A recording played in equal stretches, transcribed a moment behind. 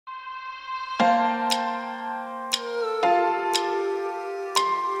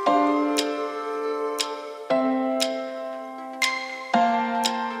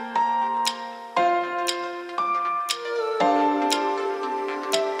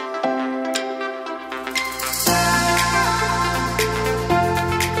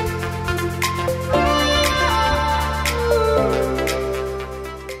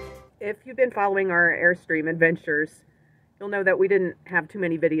If you've been following our Airstream adventures, you'll know that we didn't have too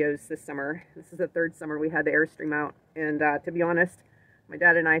many videos this summer. This is the third summer we had the Airstream out, and to be honest, my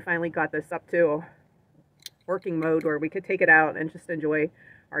dad and I finally got this up to working mode where we could take it out and just enjoy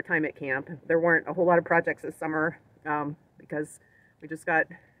our time at camp. There weren't a whole lot of projects this summer because we just got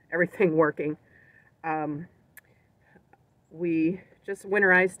everything working. We just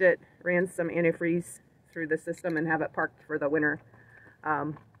winterized it, ran some antifreeze through the system and have it parked for the winter.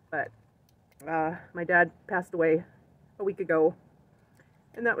 But my dad passed away a week ago,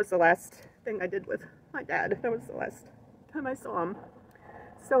 and that was the last thing I did with my dad. That was the last time I saw him.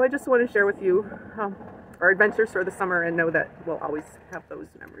 So I just want to share with you our adventures for the summer, and know that we'll always have those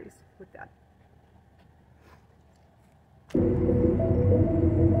memories with Dad.